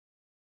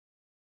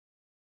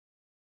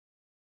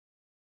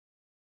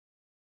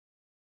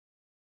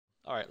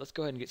Alright, let's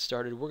go ahead and get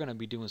started. We're going to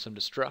be doing some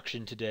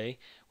destruction today,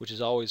 which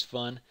is always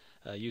fun,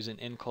 using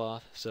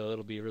Encloth, so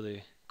it'll be a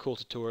really cool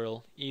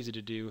tutorial, easy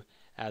to do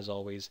as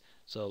always.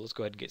 So let's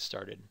go ahead and get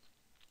started.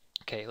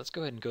 Okay, let's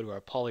go ahead and go to our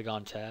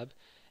Polygon tab,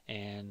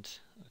 and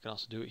we can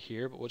also do it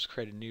here, but we'll just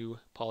create a new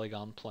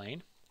polygon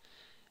plane,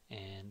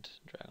 and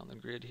drag on the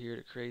grid here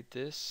to create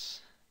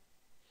this,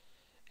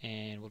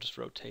 and we'll just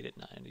rotate it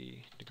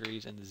 90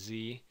 degrees in the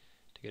Z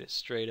to get it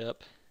straight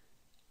up.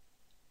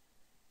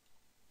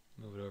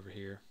 Move it over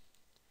here.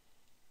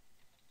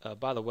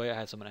 By the way, I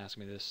had someone ask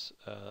me this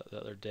the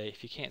other day.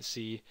 If you can't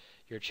see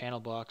your channel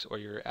box or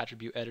your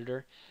attribute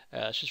editor,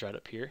 it's just right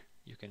up here.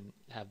 You can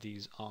have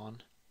these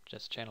on,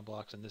 just channel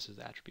blocks, and this is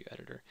the attribute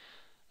editor.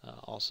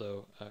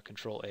 Also,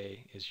 Control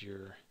A is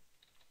your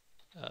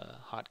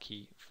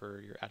hotkey for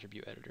your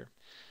attribute editor.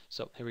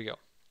 So here we go.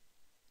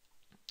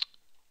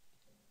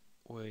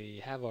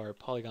 We have our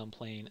polygon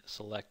plane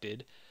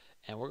selected,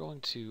 and we're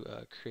going to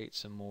create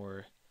some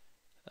more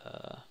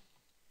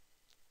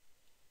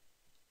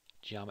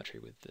geometry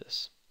with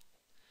this.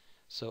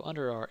 So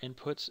under our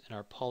inputs in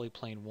our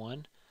polyplane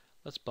 1,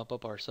 let's bump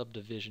up our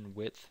subdivision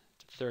width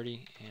to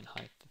 30 and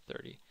height to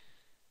 30.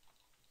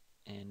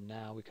 And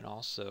now we can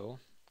also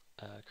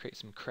create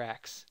some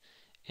cracks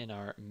in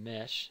our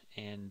mesh,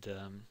 and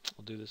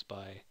we'll do this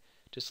by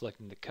just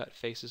selecting the cut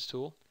faces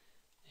tool,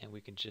 and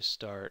we can just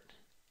start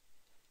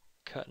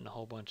cutting a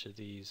whole bunch of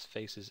these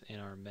faces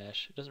in our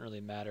mesh. It doesn't really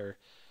matter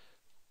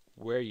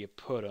where you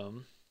put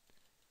them.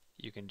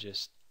 You can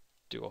just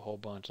do a whole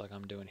bunch like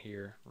I'm doing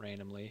here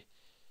randomly,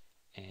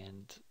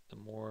 and the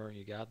more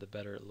you got, the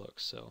better it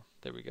looks. So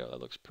there we go,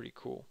 that looks pretty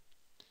cool.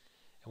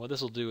 And what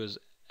this will do is,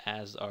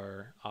 as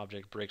our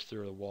object breaks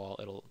through the wall,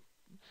 it'll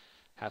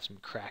have some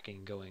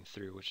cracking going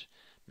through, which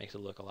makes it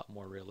look a lot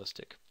more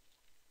realistic.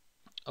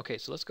 Okay,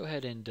 so let's go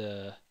ahead and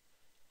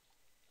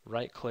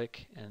right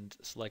click and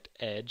select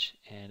edge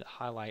and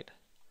highlight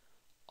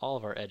all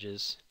of our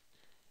edges.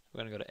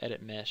 We're going to go to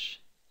edit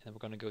mesh, and then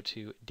we're going to go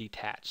to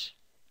detach.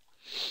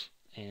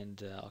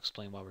 And I'll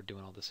explain why we're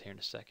doing all this here in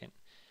a second.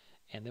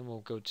 And then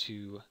we'll go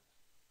to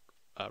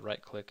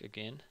right click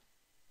again,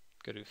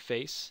 go to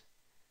face,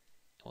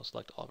 and we'll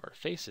select all of our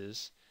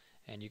faces,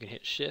 and you can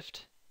hit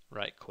shift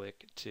right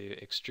click to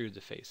extrude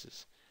the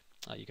faces.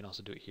 You can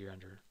also do it here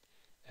under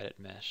edit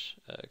mesh,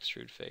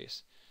 extrude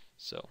face.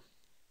 So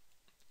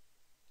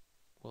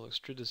we'll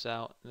extrude this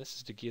out, and this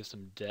is to give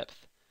some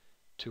depth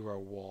to our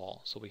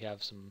wall, so we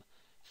have some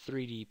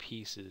 3D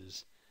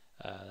pieces.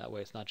 That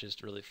way it's not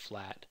just really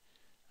flat.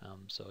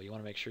 So you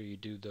want to make sure you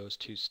do those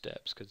two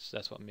steps, because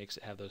that's what makes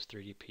it have those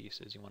 3D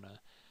pieces. You want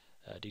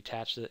to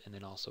detach it and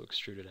then also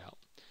extrude it out.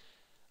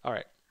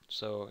 Alright,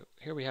 so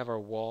here we have our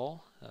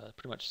wall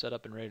pretty much set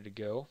up and ready to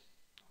go.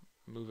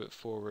 Move it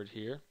forward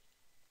here.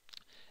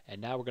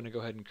 And now we're going to go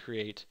ahead and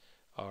create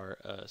our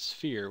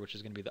sphere, which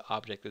is going to be the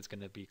object that's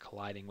going to be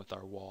colliding with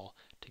our wall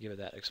to give it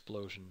that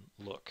explosion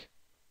look.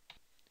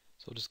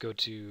 So we'll just go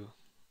to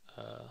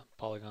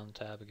Polygon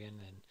tab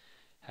again and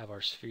have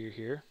our sphere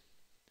here.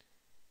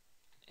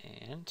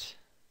 And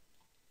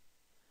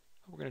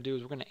what we're going to do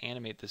is we're going to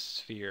animate this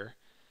sphere.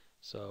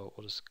 So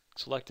we'll just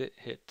select it,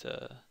 hit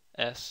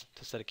S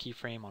to set a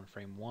keyframe on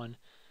frame 1,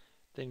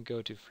 then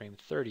go to frame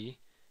 30,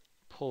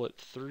 pull it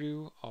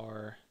through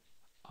our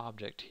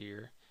object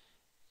here,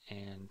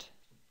 and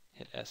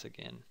hit S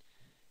again.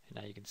 And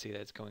now you can see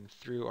that it's going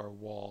through our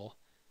wall,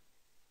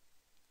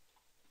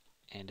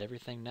 and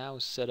everything now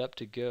is set up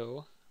to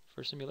go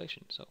for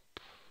simulation. So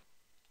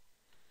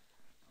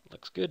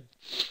looks good.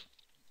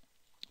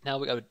 Now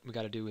what we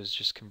got to do is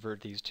just convert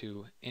these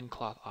to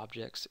Encloth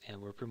objects, and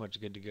we're pretty much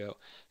good to go.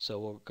 So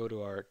we'll go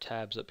to our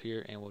tabs up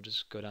here, and we'll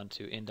just go down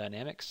to In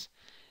Dynamics,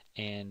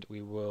 and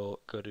we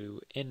will go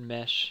to In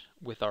Mesh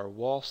with our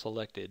wall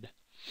selected.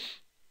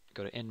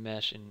 Go to In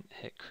Mesh and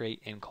hit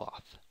Create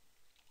Encloth.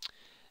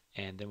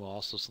 And then we'll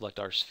also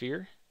select our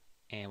sphere,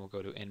 and we'll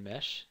go to In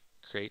Mesh,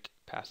 Create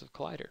Passive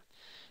Collider.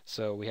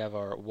 So we have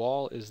our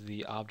wall is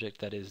the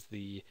object that is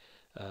the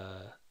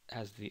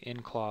has the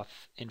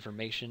Encloth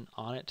information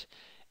on it,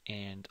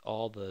 and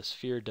all the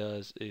sphere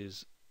does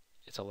is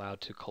it's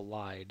allowed to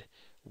collide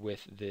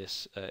with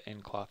this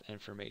Encloth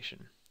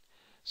information.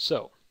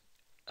 So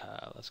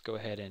let's go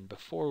ahead, and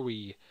before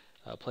we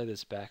play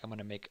this back, I'm going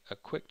to make a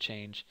quick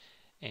change,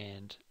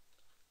 and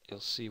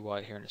you'll see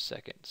why here in a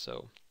second.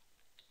 So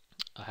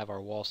I have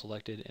our wall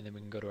selected, and then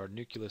we can go to our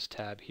Nucleus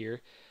tab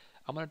here.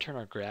 I'm going to turn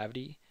our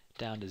gravity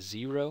down to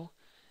 0,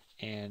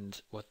 and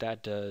what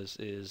that does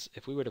is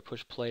if we were to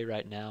push play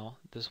right now,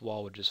 this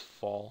wall would just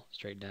fall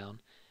straight down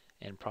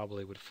and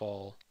probably would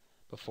fall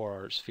before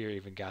our sphere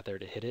even got there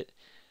to hit it.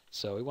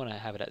 So we want to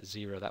have it at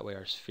 0, that way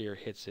our sphere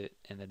hits it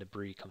and the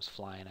debris comes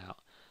flying out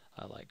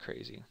like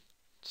crazy.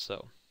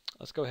 So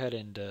let's go ahead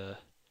and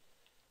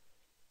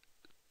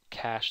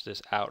cache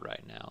this out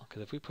right now,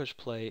 because if we push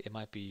play, it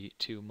might be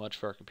too much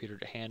for our computer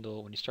to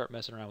handle. When you start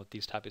messing around with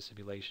these type of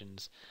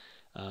simulations,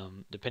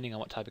 depending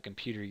on what type of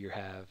computer you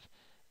have,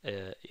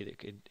 it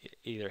could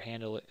either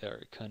handle it or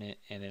it couldn't,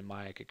 and then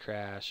Maya could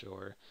crash,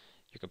 or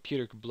your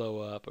computer could blow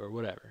up, or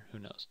whatever, who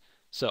knows.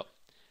 So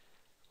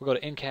We'll go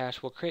to in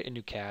cache, we'll create a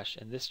new cache,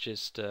 and this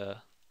just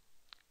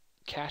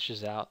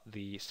caches out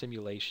the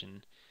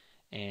simulation,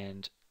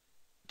 and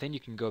then you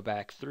can go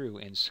back through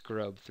and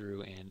scrub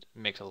through, and it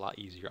makes it a lot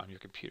easier on your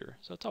computer.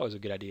 So it's always a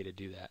good idea to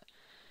do that.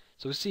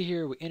 So we see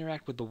here we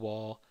interact with the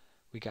wall.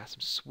 We got some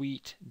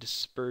sweet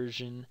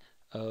dispersion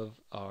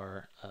of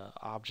our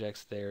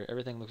objects there.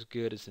 Everything looks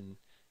good. It's in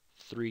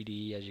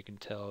 3D, as you can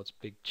tell. It's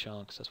big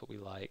chunks. That's what we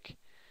like.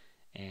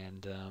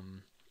 And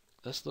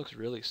this looks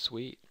really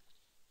sweet.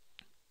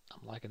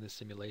 I'm liking this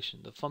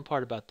simulation. The fun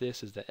part about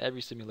this is that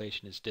every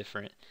simulation is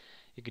different.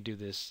 You can do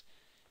this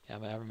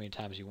however many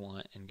times you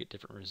want and get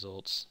different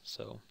results.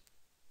 So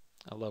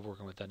I love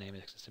working with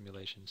dynamics and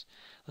simulations.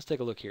 Let's take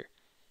a look here.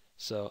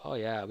 So, oh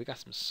yeah, we got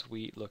some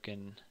sweet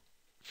looking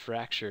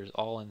fractures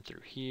all in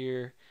through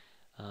here.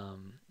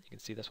 You can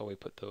see that's why we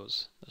put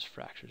those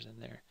fractures in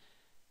there.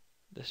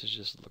 This is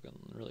just looking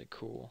really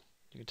cool.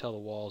 You can tell the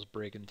wall's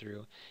breaking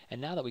through.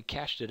 And now that we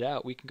cached it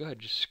out, we can go ahead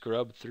and just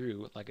scrub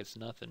through like it's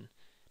nothing.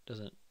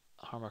 Doesn't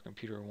harm our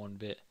computer one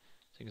bit.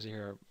 So you can see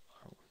here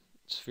our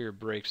sphere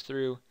breaks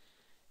through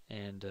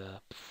and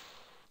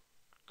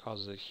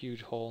causes a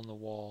huge hole in the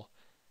wall,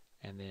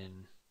 and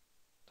then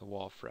the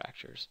wall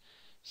fractures.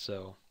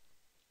 So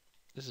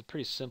this is a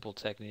pretty simple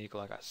technique,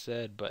 like I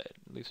said, but it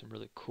leaves some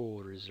really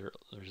cool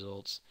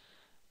results.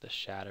 The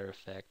shatter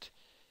effect,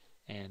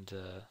 and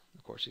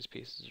of course these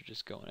pieces are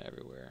just going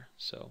everywhere.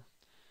 So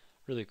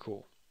really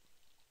cool.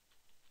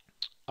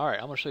 Alright,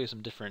 I'm going to show you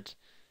some different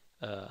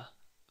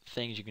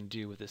things you can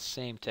do with this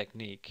same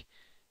technique.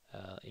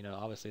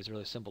 Obviously it's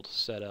really simple to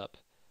set up,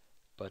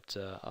 but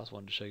I also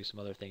wanted to show you some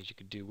other things you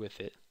could do with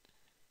it.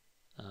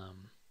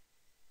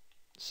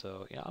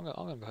 So I'm going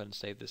to go ahead and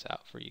save this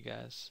out for you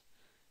guys,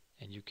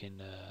 and you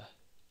can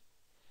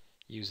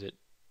use it.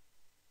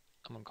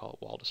 I'm going to call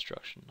it wall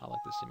destruction. I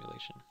like this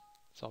simulation,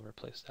 so I'll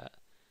replace that.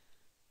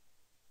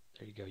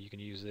 There you go. You can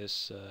use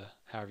this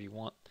however you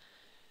want.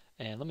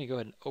 And let me go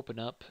ahead and open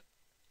up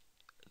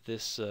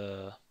this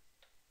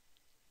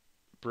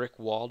brick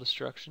wall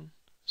destruction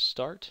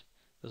start.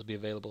 This will be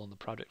available in the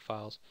project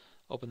files.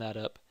 Open that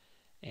up,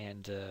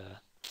 and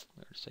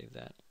save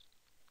that.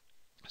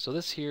 So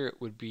this here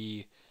would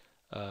be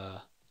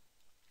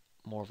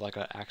more of like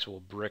an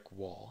actual brick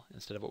wall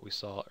instead of what we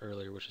saw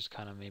earlier, which is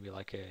kind of maybe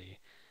like a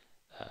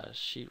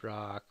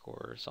sheetrock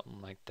or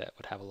something like that,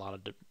 would have a lot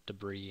of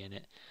debris in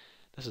it.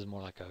 This is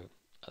more like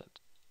a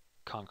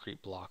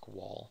concrete block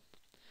wall.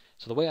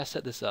 So the way I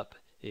set this up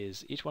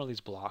is each one of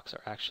these blocks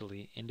are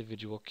actually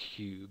individual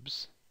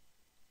cubes,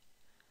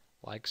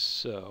 like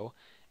so,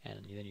 and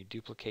then you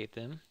duplicate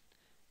them,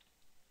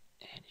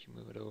 and you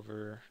move it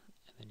over,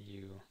 and then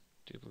you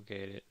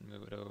duplicate it and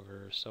move it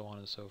over, so on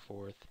and so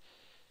forth,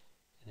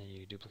 and then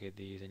you duplicate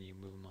these and you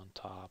move them on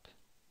top,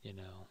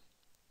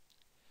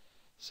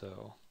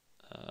 so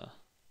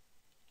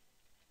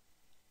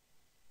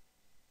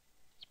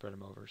spread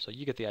them over. So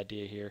you get the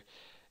idea here,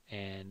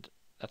 and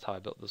that's how I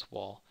built this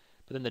wall.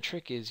 But then the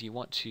trick is you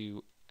want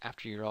to,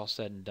 after you're all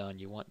said and done,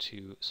 you want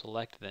to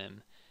select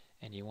them,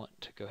 and you want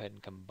to go ahead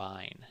and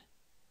combine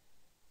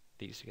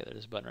these together.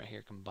 This button right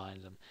here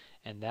combines them,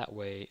 and that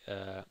way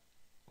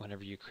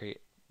whenever you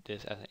create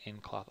this as an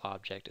in-cloth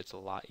object, it's a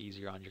lot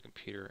easier on your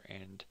computer,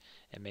 and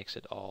it makes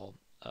it all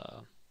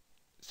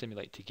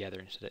simulate together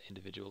instead of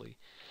individually.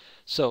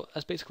 So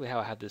that's basically how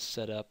I have this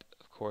set up.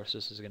 Of course,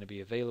 this is going to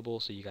be available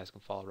so you guys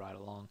can follow right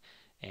along,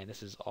 and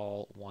this is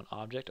all one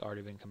object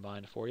already been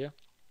combined for you.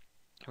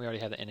 We already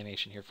have the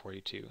animation here for you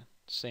too.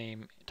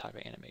 Same type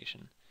of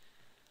animation.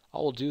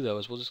 All we'll do though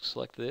is we'll just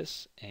select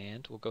this,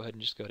 and we'll go ahead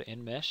and just go to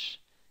In Mesh,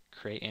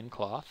 create In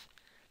Cloth,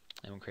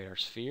 and we'll create our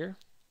sphere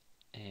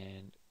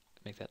and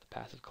make that the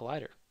passive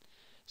collider.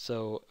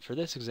 So for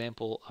this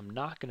example, I'm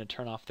not going to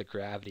turn off the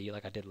gravity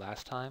like I did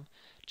last time,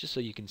 just so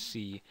you can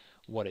see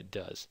what it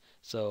does.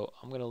 So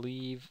I'm going to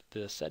leave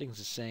the settings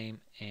the same,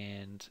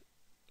 and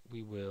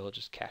we will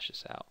just cache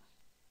this out.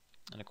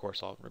 And of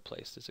course I'll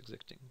replace this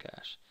existing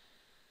cache.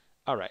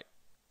 Alright,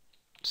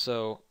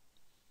 so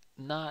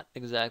not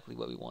exactly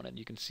what we wanted.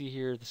 You can see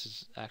here this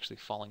is actually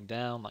falling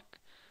down like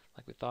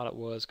we thought it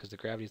was, because the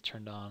gravity is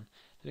turned on.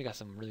 Then we got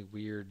some really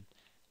weird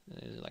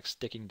like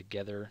sticking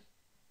together,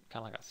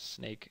 kind of like a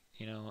snake,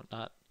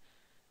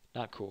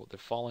 not cool. They're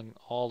falling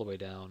all the way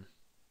down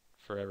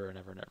forever and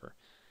ever and ever.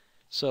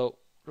 So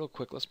real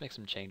quick, let's make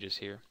some changes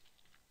here.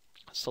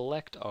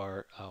 Select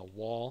our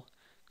wall,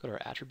 go to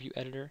our attribute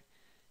editor,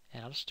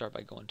 and I'll just start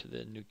by going to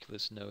the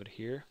nucleus node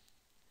here.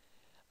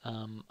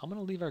 I'm going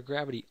to leave our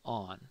gravity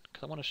on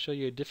because I want to show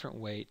you a different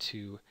way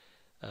to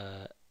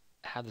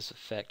have this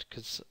effect,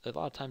 because a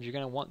lot of times you're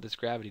going to want this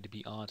gravity to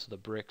be on so the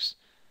bricks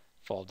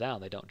fall down.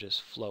 They don't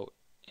just float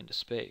into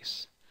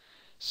space.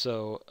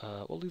 So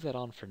we'll leave that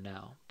on for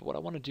now. But what I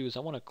want to do is I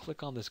want to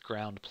click on this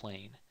ground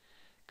plane,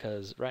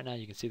 because right now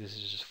you can see this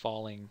is just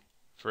falling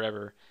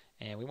forever,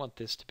 and we want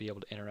this to be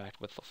able to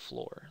interact with the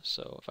floor.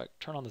 So if I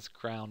turn on this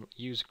ground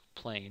use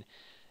plane,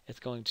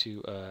 it's going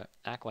to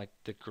act like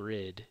the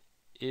grid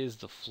is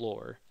the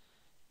floor,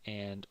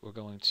 and we're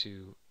going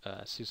to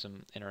see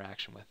some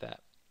interaction with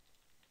that.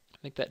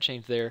 make that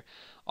change there.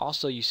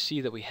 Also, you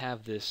see that we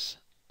have this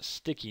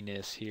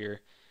stickiness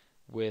here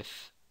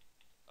with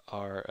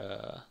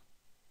our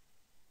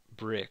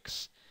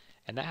bricks,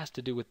 and that has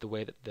to do with the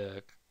way that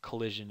the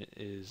collision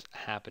is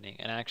happening.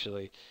 And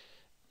actually,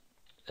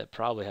 it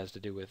probably has to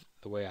do with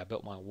the way I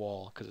built my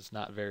wall, because it's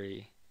not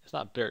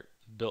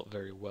built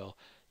very well.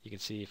 You can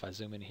see if I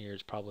zoom in here,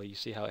 it's probably, you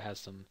see how it has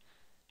some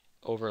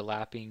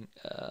overlapping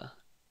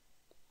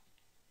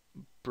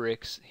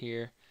bricks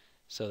here,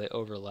 so they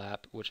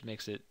overlap, which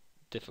makes it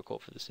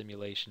difficult for the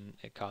simulation.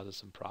 It causes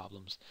some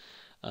problems.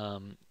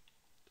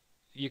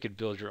 You could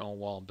build your own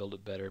wall and build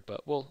it better,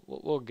 but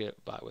we'll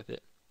get by with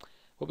it.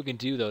 What we can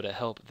do though to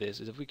help this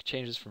is if we could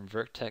change this from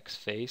vertex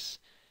face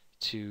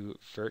to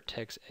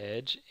vertex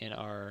edge in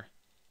our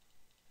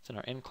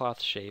end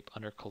cloth shape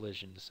under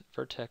collisions.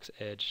 Vertex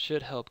edge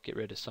should help get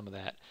rid of some of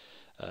that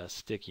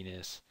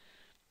stickiness.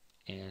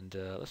 And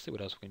let's see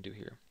what else we can do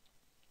here.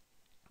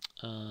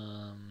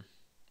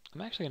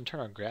 I'm actually going to turn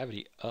our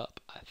gravity up,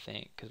 I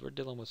think, because we're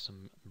dealing with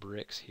some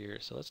bricks here.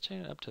 So let's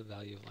change it up to a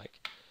value of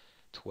like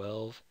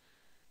 12.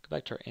 Go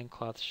back to our end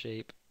cloth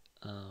shape.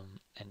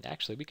 And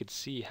actually, we could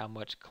see how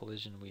much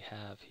collision we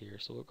have here.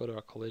 So we'll go to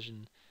our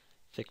collision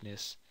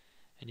thickness,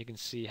 and you can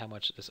see how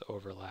much this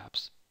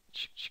overlaps.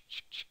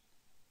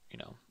 You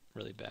know,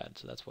 really bad.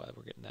 So that's why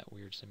we're getting that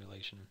weird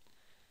simulation.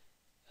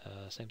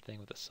 Same thing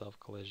with the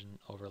self-collision,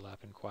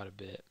 overlapping quite a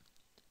bit.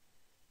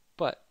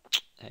 But,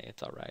 hey,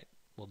 it's alright.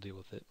 We'll deal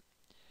with it.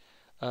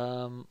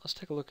 Let's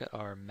take a look at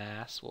our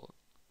mass. We'll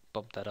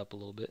bump that up a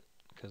little bit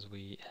because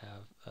we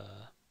have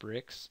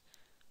bricks.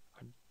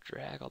 Our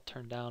drag I'll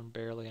turn down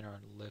barely, and our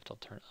lift I'll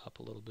turn up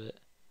a little bit.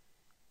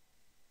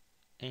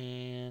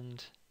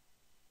 And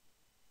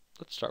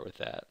let's start with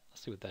that.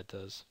 Let's see what that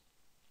does.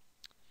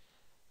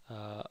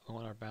 We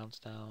want our bounce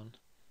down.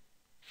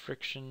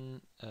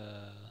 Friction,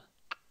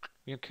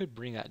 we could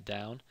bring that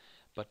down,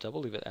 but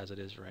we'll leave it as it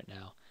is right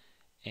now.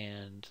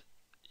 And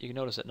you can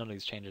notice that none of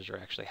these changes are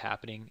actually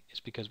happening. It's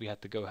because we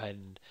have to go ahead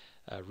and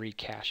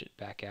recache it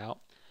back out.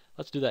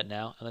 Let's do that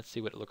now, and let's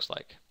see what it looks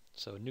like.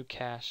 So new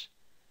cache,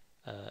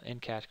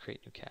 end cache,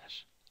 create new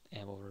cache.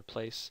 And we'll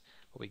replace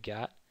what we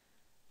got.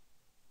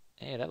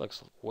 Hey, that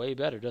looks way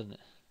better, doesn't it?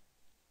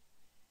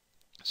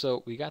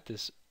 So we got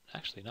this,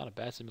 actually not a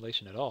bad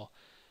simulation at all.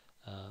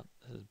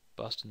 This is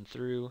busting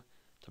through.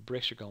 The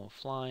bricks are going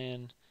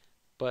flying,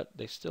 but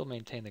they still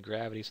maintain the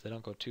gravity so they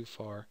don't go too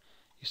far.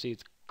 You see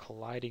it's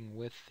colliding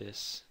with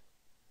this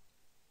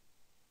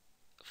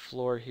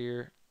floor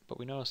here, but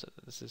we notice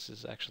that this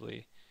is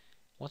actually,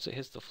 once it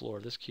hits the floor,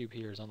 this cube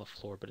here is on the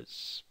floor, but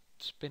it's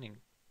spinning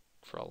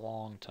for a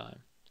long time.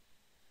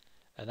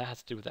 And that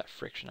has to do with that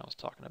friction I was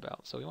talking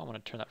about. So we might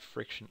want to turn that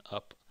friction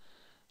up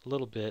a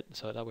little bit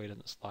so that way it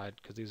doesn't slide,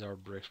 because these are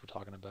bricks we're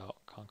talking about,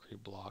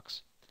 concrete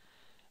blocks.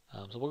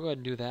 So we'll go ahead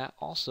and do that.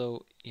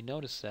 Also, you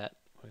notice that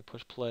when we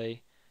push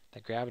play,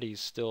 that gravity is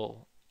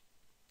still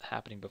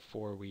happening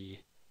before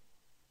we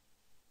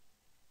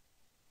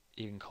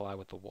even collide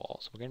with the wall.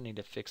 So we're going to need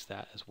to fix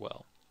that as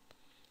well.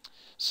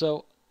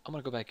 So I'm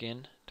going to go back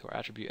in to our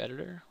attribute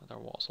editor with our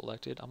wall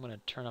selected. I'm going to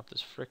turn up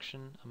this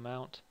friction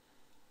amount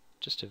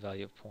just to a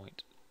value of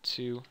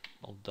 0.2.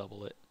 I'll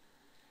double it.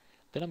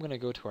 Then I'm going to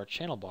go to our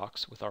channel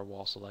box with our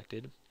wall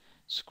selected,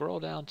 scroll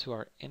down to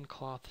our end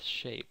cloth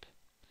shape,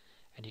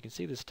 and you can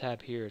see this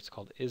tab here. It's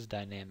called is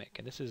dynamic,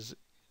 and this is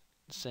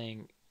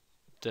saying,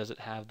 does it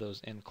have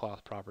those end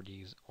cloth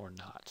properties or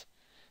not?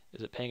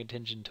 Is it paying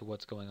attention to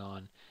what's going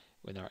on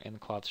with our end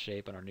cloth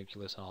shape and our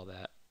nucleus and all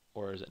that,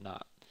 or is it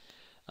not?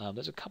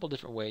 There's a couple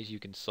different ways you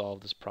can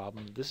solve this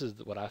problem. This is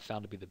what I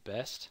found to be the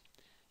best.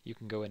 You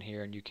can go in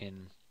here and you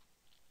can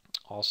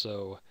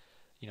also,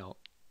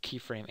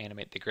 keyframe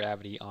animate the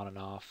gravity on and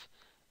off,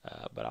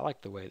 but I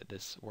like the way that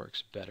this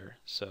works better.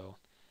 So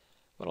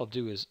what I'll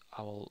do is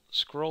I will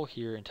scroll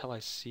here until I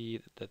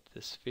see that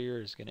the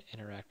sphere is going to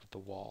interact with the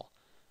wall.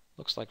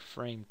 Looks like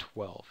frame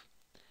 12.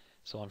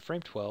 So on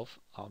frame 12,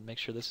 I'll make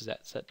sure this is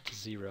set to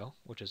 0,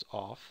 which is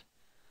off.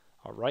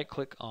 I'll right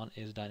click on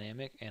is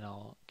dynamic and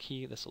I'll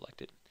key the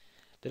selected.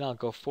 Then I'll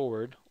go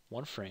forward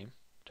one frame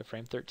to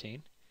frame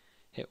 13,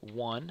 hit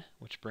 1,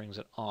 which brings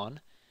it on,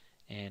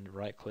 and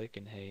right click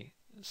and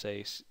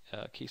say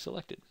key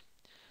selected.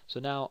 So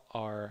now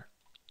our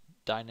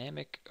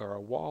our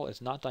wall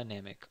is not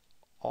dynamic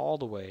all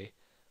the way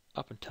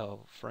up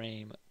until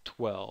frame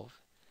 12.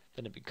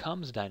 Then it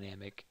becomes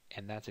dynamic,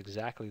 and that's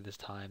exactly this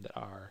time that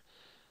our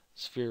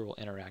sphere will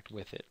interact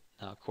with it.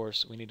 Now, of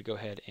course, we need to go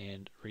ahead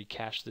and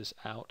recache this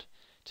out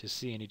to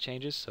see any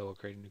changes, so we'll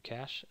create a new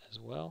cache as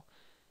well,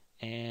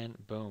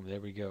 and boom,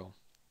 there we go.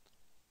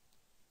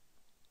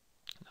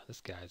 Now this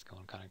guy's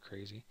going kind of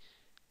crazy.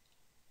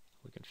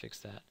 We can fix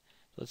that.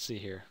 Let's see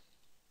here.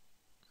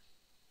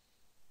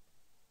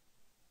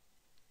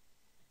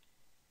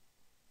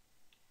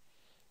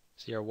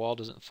 See, our wall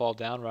doesn't fall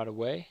down right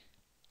away,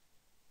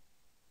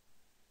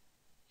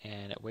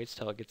 and it waits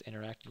till it gets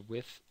interacted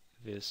with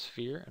this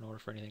sphere in order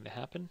for anything to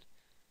happen.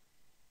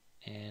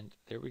 And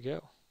there we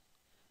go.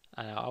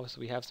 Now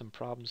obviously we have some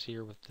problems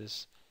here with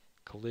this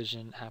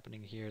collision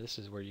happening here. This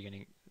is where you're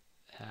going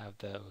to have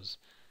those,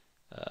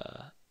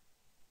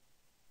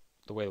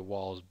 the way the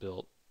wall is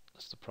built.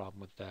 That's the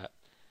problem with that.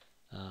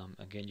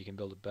 Again, you can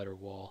build a better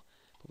wall.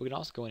 But we can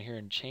also go in here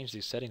and change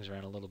these settings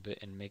around a little bit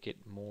and make it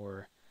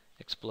more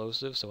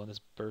explosive. So when this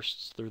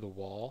bursts through the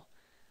wall,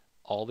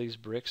 all these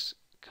bricks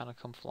kind of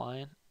come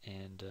flying,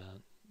 and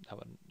that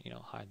would,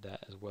 hide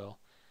that as well.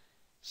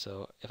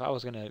 So if I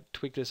was going to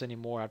tweak this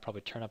anymore, I'd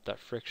probably turn up that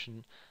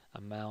friction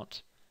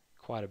amount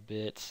quite a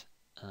bit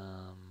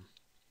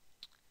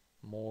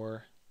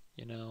more,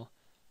 0.5.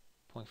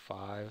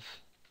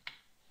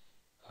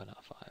 Oh,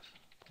 not 5,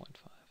 0.5.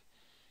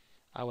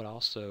 I would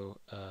also,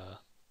 I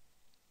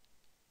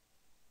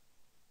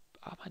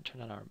might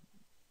turn on our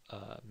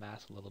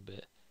mass a little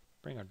bit,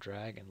 bring our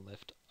drag and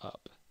lift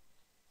up.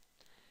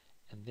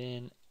 And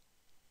then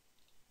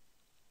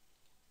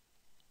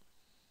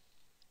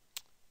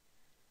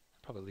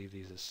I'll probably leave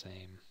these the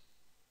same.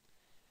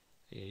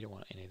 Yeah, you don't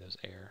want any of those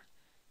air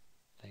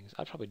things.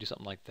 I'd probably do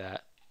something like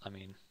that. I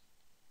mean,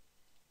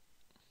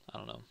 I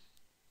don't know.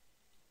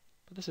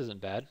 But this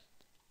isn't bad.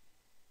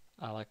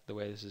 I like the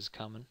way this is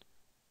coming.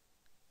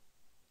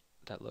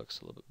 That looks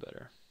a little bit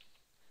better.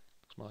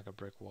 Looks more like a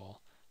brick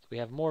wall. So we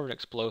have more of an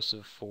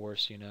explosive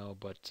force,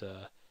 but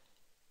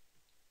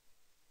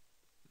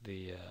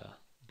the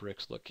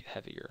bricks look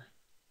heavier.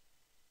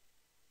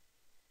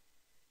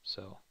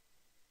 So,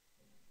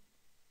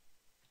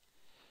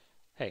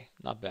 hey,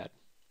 not bad.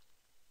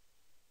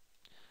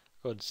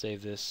 Go ahead and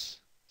save this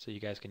so you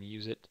guys can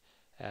use it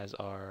as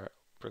our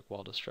brick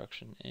wall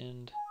destruction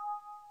end.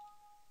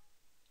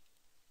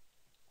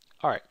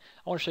 Alright,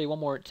 I want to show you one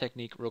more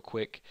technique real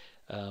quick,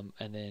 and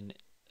then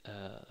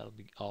that'll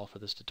be all for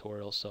this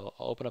tutorial. So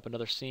I'll open up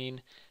another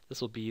scene.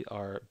 This will be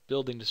our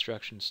building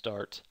destruction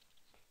start,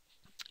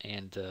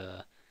 and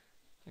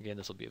again,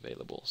 this will be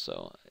available.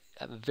 So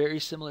I have a very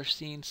similar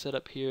scene set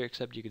up here,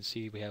 except you can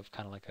see we have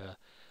kind of like a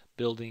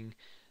building.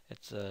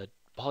 It's a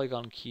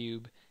polygon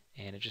cube,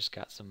 and it just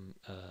got some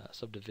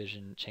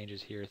subdivision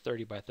changes here,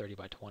 30 by 30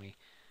 by 20,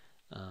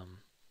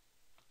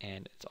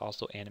 and it's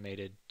also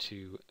animated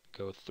to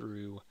go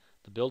through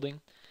the building.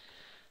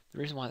 The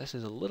reason why this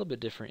is a little bit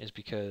different is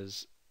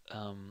because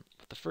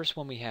with the first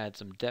one we had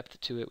some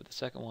depth to it. With the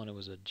second one, it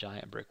was a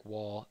giant brick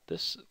wall.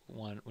 This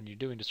one, when you're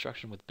doing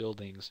destruction with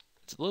buildings,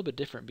 it's a little bit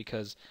different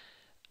because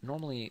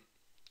normally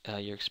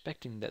you're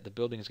expecting that the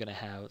building is going to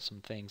have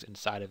some things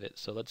inside of it.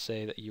 So let's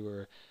say that you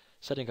were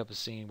setting up a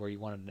scene where you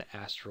wanted an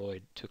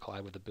asteroid to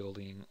collide with a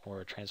building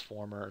or a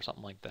transformer or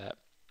something like that,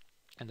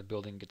 and the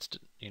building gets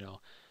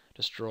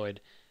destroyed.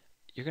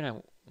 You're going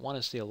to want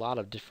to see a lot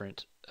of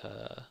different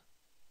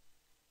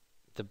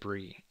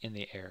debris in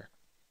the air.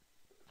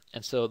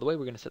 And so the way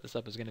we're going to set this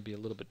up is going to be a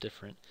little bit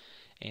different.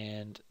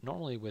 And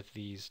normally with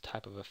these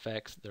type of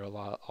effects, they're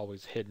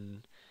always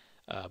hidden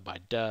by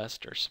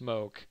dust or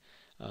smoke.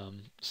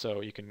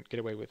 So you can get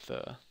away with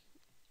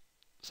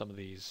some of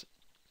these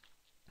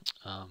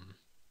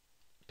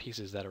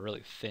pieces that are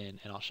really thin,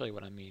 and I'll show you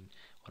what I mean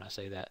when I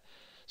say that.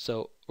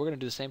 So we're going to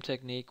do the same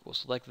technique. We'll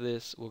select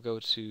this. We'll go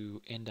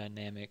to In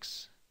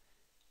Dynamics,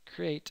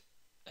 create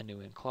a new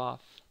in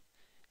cloth,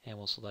 and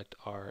we'll select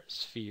our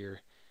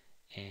sphere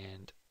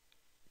and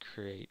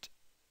create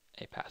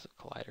a passive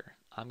collider.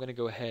 I'm going to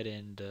go ahead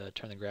and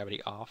turn the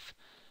gravity off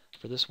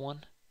for this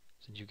one,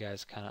 since you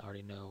guys kind of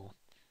already know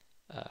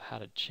how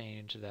to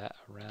change that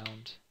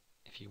around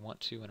if you want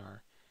to in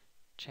our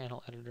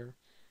channel editor.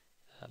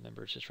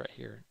 Remember, it's just right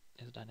here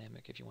is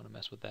dynamic if you want to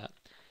mess with that.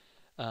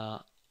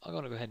 I'm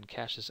going to go ahead and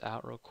cache this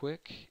out real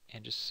quick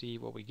and just see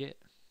what we get.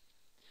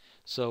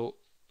 So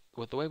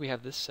with the way we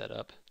have this set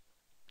up,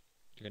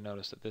 you're going to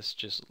notice that this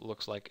just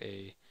looks like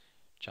a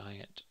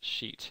giant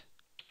sheet.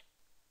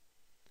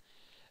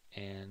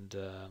 And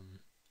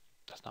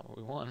that's not what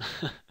we want.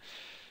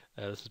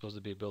 This is supposed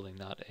to be a building,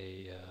 not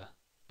a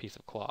piece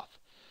of cloth.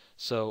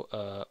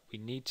 So we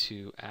need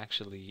to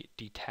actually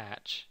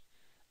detach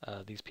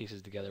these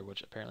pieces together,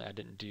 which apparently I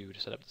didn't do to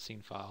set up the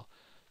scene file.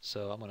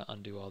 So I'm going to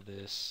undo all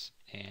this,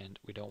 and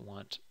we don't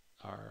want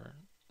our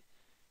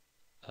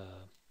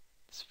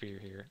sphere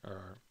here, or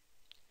our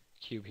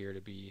cube here,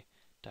 to be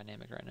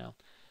dynamic right now.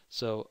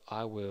 So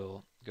I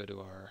will go to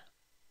our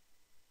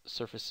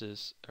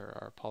surfaces, or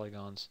our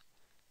polygons,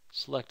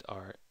 select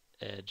our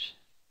edge,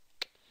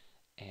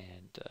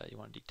 and you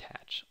want to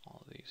detach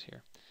all of these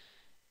here.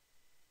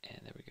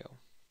 And there we go.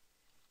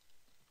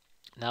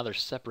 Now they're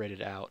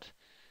separated out,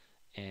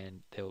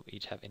 and they'll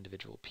each have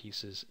individual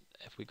pieces.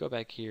 If we go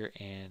back here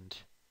and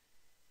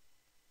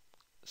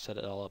set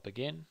it all up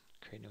again,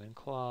 create new in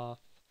cloth,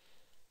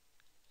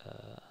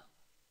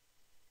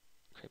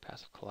 create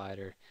passive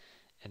collider,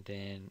 and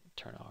then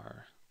turn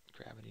our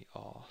gravity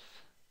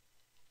off.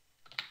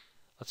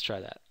 Let's try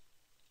that.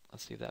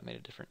 Let's see if that made a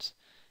difference.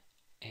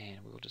 And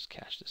we will just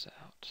cache this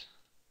out.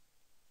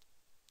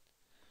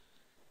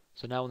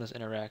 So now when this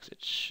interacts,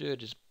 it should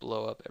just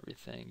blow up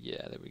everything.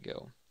 Yeah, there we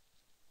go.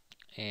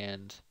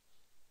 And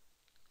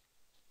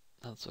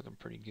that's looking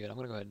pretty good. I'm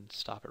going to go ahead and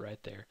stop it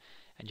right there.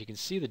 And you can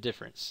see the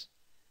difference.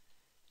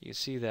 You can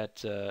see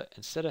that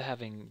instead of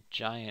having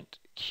giant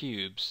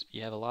cubes,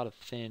 you have a lot of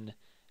thin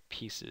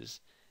pieces.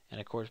 And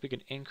of course we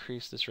can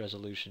increase this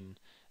resolution.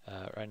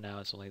 Right now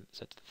it's only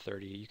set to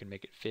 30. You can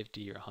make it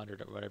 50 or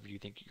 100 or whatever you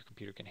think your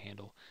computer can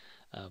handle.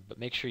 But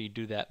make sure you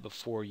do that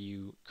before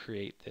you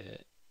create the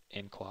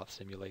in-cloth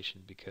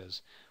simulation,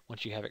 because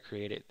once you have it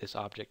created, this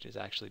object is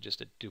actually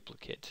just a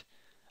duplicate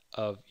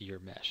of your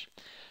mesh.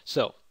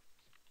 So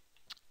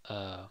we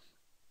can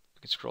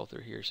scroll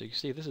through here. So you can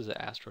see this is an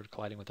asteroid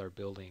colliding with our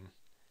building.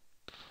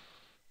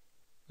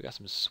 We got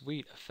some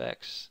sweet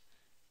effects,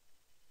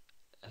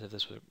 as if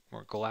this was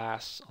more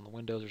glass on the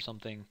windows or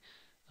something.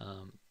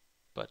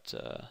 But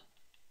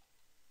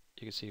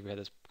you can see we had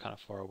this kind of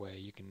far away.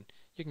 You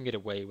can get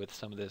away with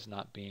some of this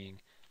not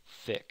being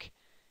thick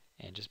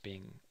and just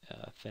being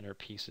thinner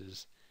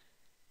pieces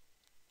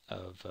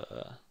of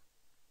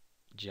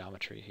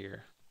geometry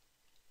here.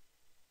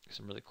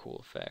 Some really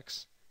cool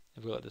effects.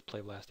 If we let this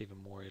play last even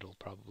more, it'll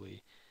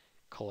probably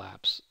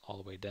collapse all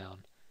the way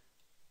down.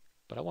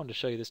 But I wanted to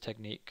show you this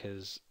technique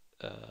because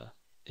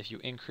if you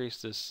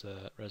increase this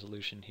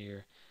resolution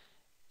here,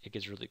 it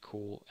gets really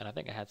cool. And I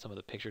think I had some of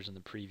the pictures in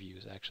the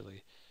previews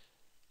actually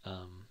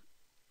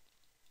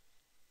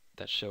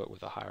that show it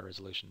with a higher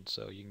resolution.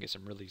 So you can get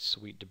some really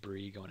sweet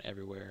debris going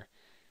everywhere.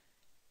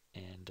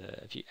 And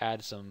if you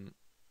add some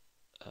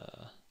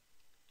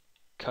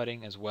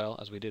cutting as well,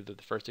 as we did with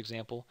the first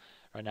example,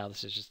 right now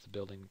this is just the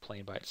building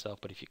plane by itself,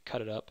 but if you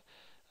cut it up,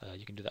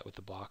 you can do that with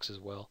the box as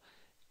well.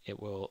 It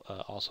will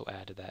also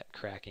add to that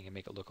cracking and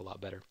make it look a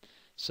lot better.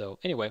 So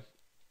anyway,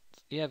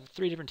 you have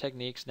 3 different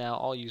techniques now,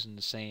 all using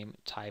the same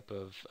type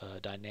of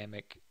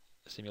dynamic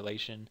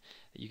simulation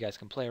that you guys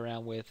can play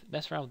around with.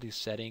 Mess around with these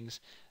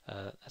settings.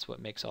 That's what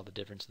makes all the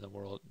difference in the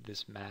world.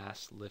 This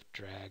mass, lift,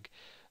 drag.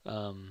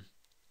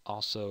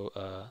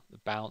 Also the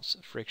bounce,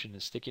 friction,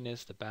 and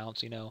stickiness. The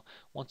bounce,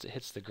 once it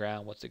hits the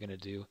ground, what's it going to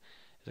do?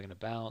 Is it going to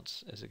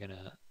bounce? Is it going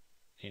to,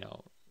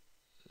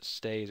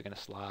 stay? Is it going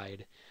to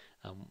slide?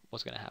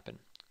 What's going to happen?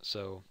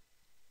 So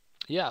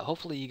yeah,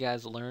 hopefully you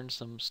guys learned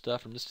some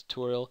stuff from this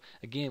tutorial.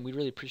 Again, we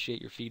really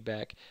appreciate your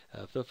feedback.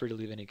 Feel free to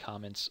leave any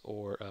comments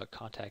or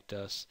contact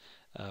us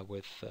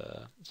with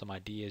some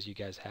ideas you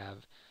guys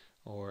have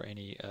or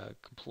any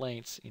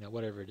complaints,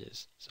 whatever it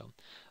is. So,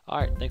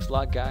 alright, thanks a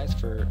lot guys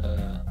for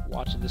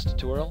watching this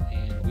tutorial,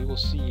 and we will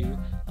see you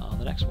on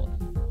the next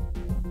one.